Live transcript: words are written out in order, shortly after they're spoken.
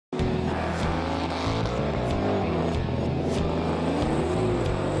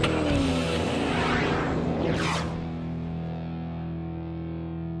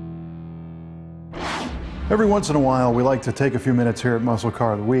Every once in a while, we like to take a few minutes here at Muscle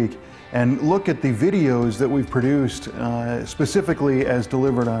Car of the Week and look at the videos that we've produced specifically as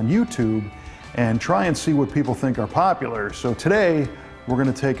delivered on YouTube and try and see what people think are popular. So today, we're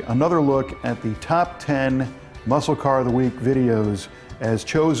going to take another look at the top 10 Muscle Car of the Week videos as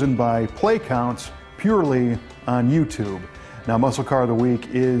chosen by play counts purely on YouTube. Now, Muscle Car of the Week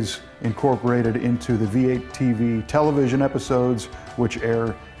is incorporated into the V8 TV television episodes, which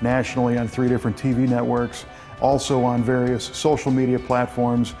air nationally on 3 different TV networks, also on various social media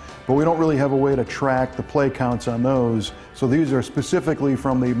platforms, but we don't really have a way to track the play counts on those. So these are specifically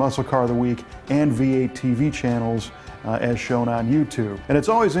from the Muscle Car of the Week and V8 TV channels as shown on YouTube. And it's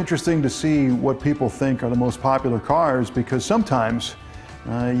always interesting to see what people think are the most popular cars because sometimes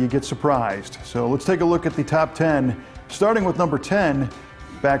you get surprised. So let's take a look at the top 10, starting with number 10,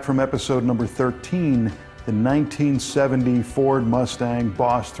 back from episode number 13, the 1970 Ford Mustang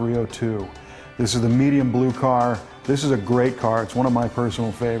Boss 302. This is the medium blue car. This is a great car. It's one of my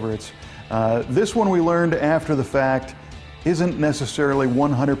personal favorites. This one we learned after the fact isn't necessarily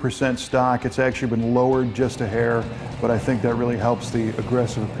 100% stock. It's actually been lowered just a hair, but I think that really helps the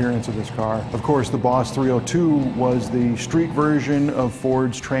aggressive appearance of this car. Of course, the Boss 302 was the street version of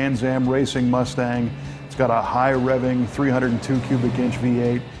Ford's Trans Am racing Mustang. It's got a high revving 302 cubic inch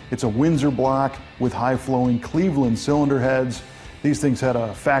V8. It's a Windsor block with high flowing Cleveland cylinder heads. These things had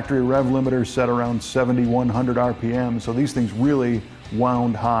a factory rev limiter set around 7,100 RPM, so these things really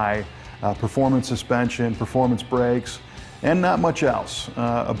wound high. Performance suspension, performance brakes, and not much else.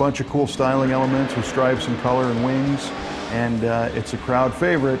 A bunch of cool styling elements with stripes and color and wings, and it's a crowd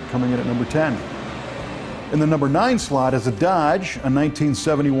favorite coming in at number 10. In the number 9 slot is a Dodge, a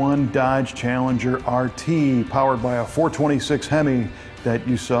 1971 Dodge Challenger RT powered by a 426 Hemi that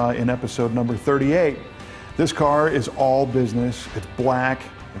you saw in episode number 38. This car is all business. It's black,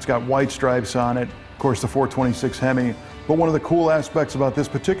 it's got white stripes on it, of course the 426 Hemi. But one of the cool aspects about this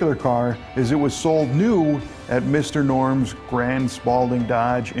particular car is it was sold new at Mr. Norm's Grand Spalding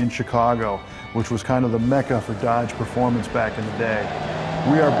Dodge in Chicago, which was kind of the mecca for Dodge performance back in the day.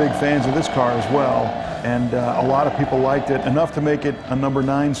 We are big fans of this car as well, and a lot of people liked it, enough to make it a number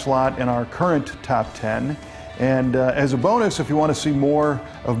 9 slot in our current top 10. And as a bonus, if you want to see more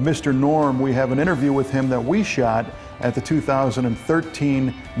of Mr. Norm, we have an interview with him that we shot at the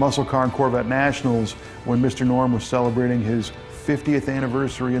 2013 Muscle Car and Corvette Nationals when Mr. Norm was celebrating his 50th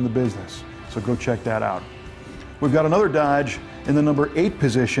anniversary in the business. So go check that out. We've got another Dodge in the number 8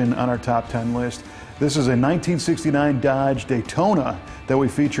 position on our top 10 list. This is a 1969 Dodge Daytona that we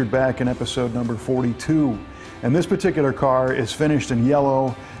featured back in episode number 42. And this particular car is finished in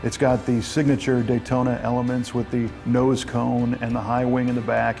yellow. It's got the signature Daytona elements with the nose cone and the high wing in the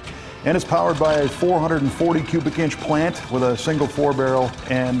back. And it's powered by a 440 cubic inch plant with a single 4-barrel,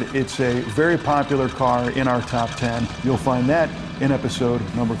 and it's a very popular car in our top 10. You'll find that in episode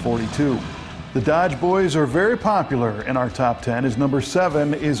number 42. The Dodge boys are very popular in our top 10, as number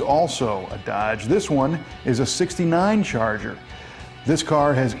 7 is also a Dodge. This one is a 69 Charger. This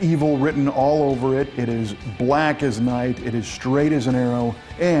car has evil written all over it. It is black as night, it is straight as an arrow,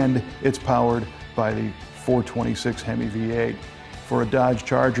 and it's powered by the 426 Hemi V8. For a Dodge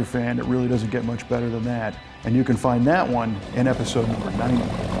Charger fan, it really doesn't get much better than that. And you can find that one in episode number 90.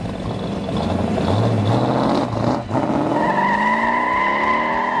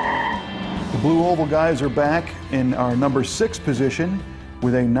 The Blue Oval guys are back in our number 6 position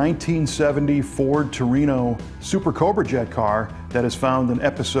with a 1970 Ford Torino Super Cobra Jet car that is found in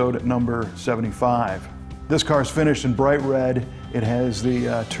episode number 75. This car is finished in bright red. It has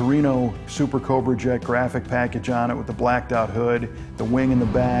the Torino Super Cobra Jet graphic package on it with the blacked out hood, the wing in the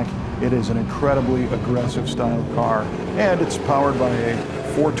back. It is an incredibly aggressive styled car, and it's powered by a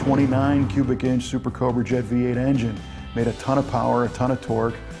 429 cubic inch Super Cobra Jet V8 engine. Made a ton of power, a ton of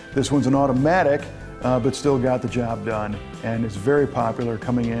torque. This one's an automatic, but still got the job done, and it's very popular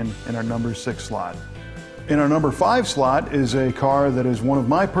coming in our number 6 slot. In our number 5 slot is a car that is one of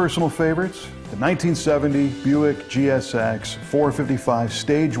my personal favorites, the 1970 Buick GSX 455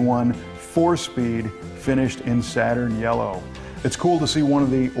 Stage 1 4-speed finished in satin yellow. It's cool to see one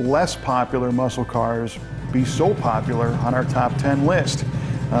of the less popular muscle cars be so popular on our top 10 list.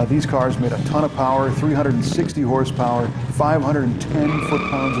 These cars made a ton of power, 360 horsepower, 510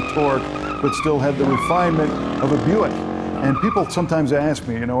 foot-pounds of torque, but still had the refinement of a Buick. And people sometimes ask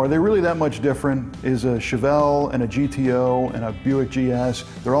me, are they really that much different? Is a Chevelle and a GTO and a Buick GS,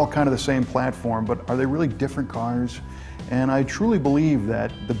 they're all kind of the same platform, but are they really different cars? And I truly believe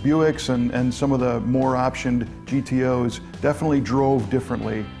that the Buicks and some of the more optioned GTOs definitely drove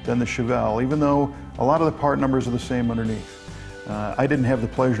differently than the Chevelle, even though a lot of the part numbers are the same underneath. I didn't have the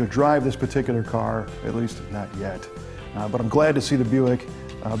pleasure to drive this particular car, at least not yet. But I'm glad to see the Buick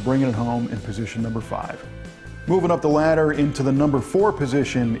bringing it home in position number 5. Moving up the ladder into the number 4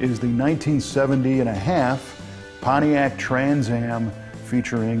 position is the 1970.5 Pontiac Trans Am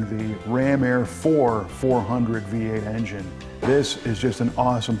featuring the Ram Air 4 400 V8 engine. This is just an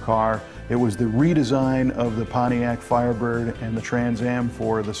awesome car. It was the redesign of the Pontiac Firebird and the Trans Am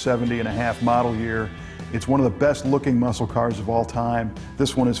for the 70.5 model year. It's one of the best looking muscle cars of all time.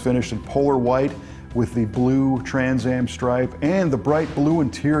 This one is finished in polar white with the blue Trans Am stripe and the bright blue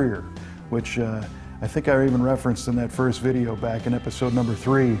interior, which I think I even referenced in that first video back in episode number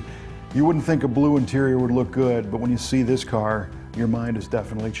 3. You wouldn't think a blue interior would look good, but when you see this car, your mind is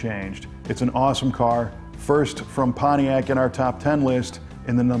definitely changed. It's an awesome car, first from Pontiac in our top 10 list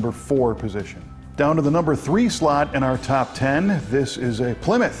in the number 4 position. Down to the number 3 slot in our top 10, this is a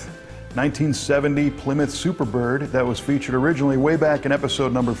Plymouth. 1970 Plymouth Superbird that was featured originally way back in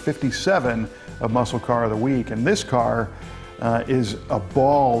episode number 57 of Muscle Car of the Week. And this car is a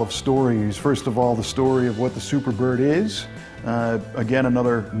ball of stories. First of all, the story of what the Superbird is. Again,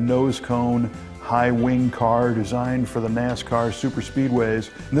 another nose cone, high wing car designed for the NASCAR super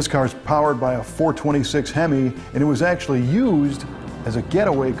speedways. And this car is powered by a 426 Hemi, and it was actually used as a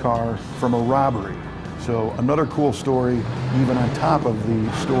getaway car from a robbery. So another cool story, even on top of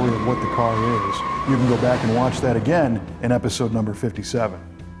the story of what the car is. You can go back and watch that again in episode number 57.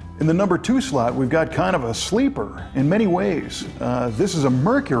 In the number 2 slot, we've got kind of a sleeper in many ways. This is a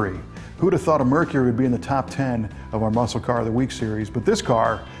Mercury. Who'd have thought a Mercury would be in the top 10 of our Muscle Car of the Week series, but this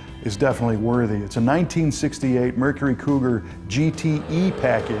car is definitely worthy. It's a 1968 Mercury Cougar GTE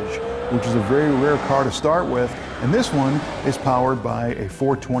package, which is a very rare car to start with, and this one is powered by a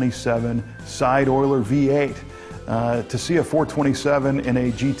 427 side oiler V8. To see a 427 in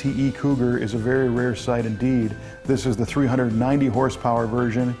a GTE Cougar is a very rare sight indeed. This is the 390 horsepower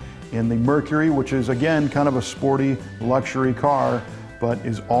version in the Mercury, which is again kind of a sporty luxury car, but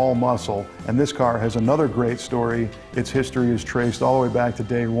is all muscle. And this car has another great story. Its history is traced all the way back to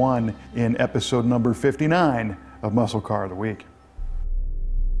day 1 in episode number 59 of Muscle Car of the Week.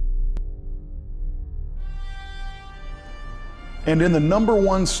 And in the number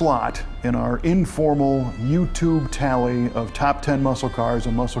 1 slot in our informal YouTube tally of top 10 muscle cars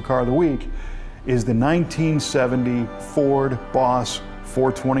and Muscle Car of the Week is the 1970 Ford Boss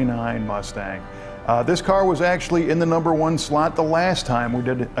 429 Mustang. This car was actually in the number 1 slot the last time we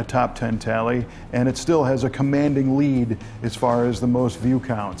did a top 10 tally, and it still has a commanding lead as far as the most view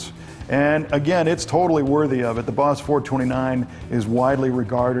counts. And again, it's totally worthy of it. The Boss 429 is widely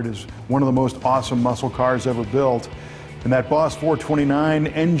regarded as one of the most awesome muscle cars ever built. And that Boss 429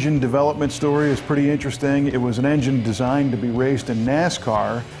 engine development story is pretty interesting. It was an engine designed to be raced in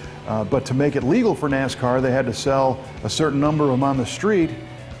NASCAR, but to make it legal for NASCAR, they had to sell a certain number of them on the street,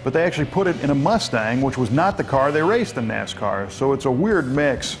 but they actually put it in a Mustang, which was not the car they raced in NASCAR. So it's a weird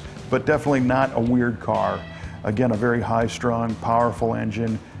mix, but definitely not a weird car. Again, a very high-strung, powerful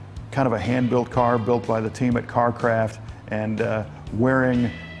engine, kind of a hand-built car built by the team at CarCraft, and wearing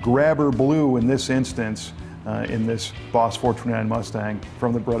grabber blue in this instance, in this Boss 429 Mustang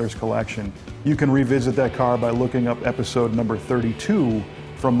from the Brothers Collection. You can revisit that car by looking up episode number 32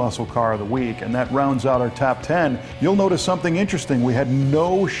 from Muscle Car of the Week, and that rounds out our top 10. You'll notice something interesting. We had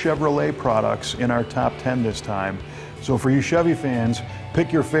no Chevrolet products in our top 10 this time. So for you Chevy fans,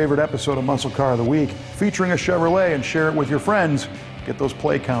 pick your favorite episode of Muscle Car of the Week featuring a Chevrolet and share it with your friends. Get those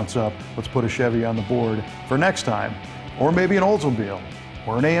play counts up. Let's put a Chevy on the board for next time. Or maybe an Oldsmobile,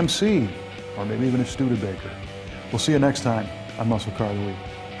 or an AMC, or maybe even a Studebaker. We'll see you next time on Muscle Car of the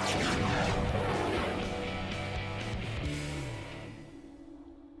Week.